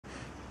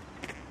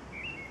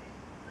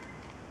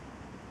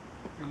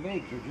Her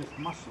legs are just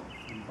muscle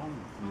and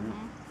bone.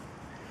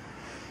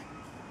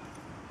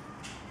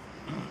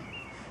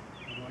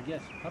 Although I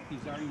guess puppies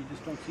are, you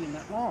just don't see them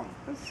that long.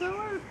 But so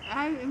are,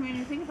 I mean,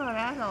 you think about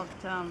adult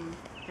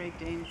Great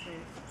Danes,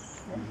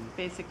 they're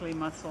basically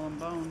muscle and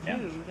bone too.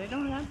 Yeah. They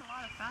don't have a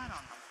lot of fat on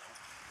them.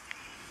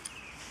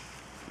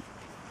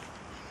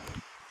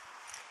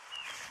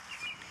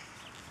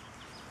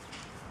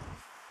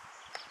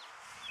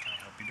 Can I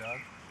help you, dog?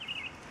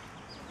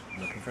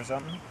 Looking for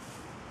something?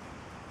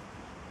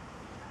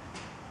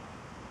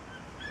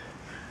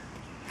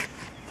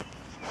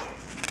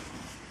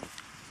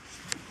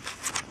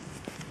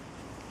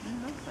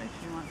 It looks like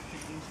she wants to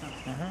do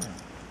something.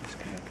 Just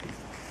kind of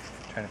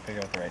trying to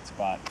figure out the right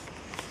spot.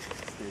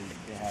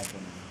 They have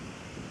them.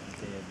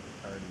 They had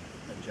already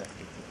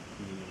adjusted to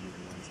being in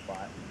one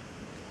spot.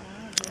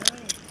 Oh,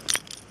 really?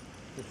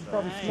 She's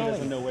probably Right. She smelling.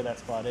 doesn't know where that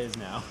spot is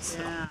now. So.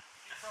 Yeah.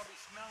 She's probably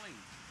smelling.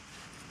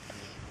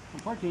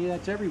 Unfortunately,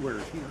 that's everywhere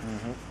here.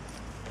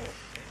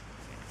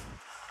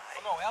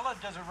 Oh no, Ella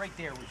does it right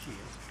there where she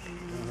is.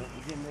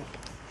 Again, this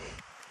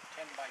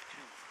 10 by 2.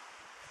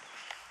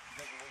 She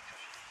doesn't wait till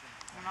she's in.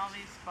 And all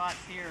these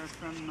spots here are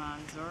from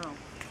Zorro.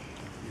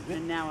 Is it?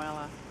 And now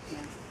Ella. Yeah.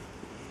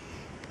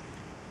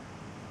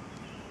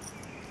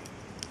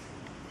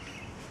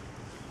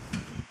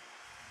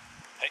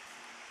 Hey.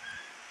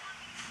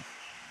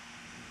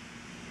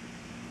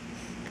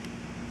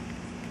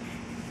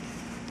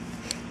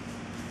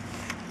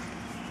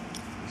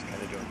 Just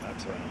kind of doing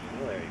laps around.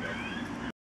 Oh, there you go.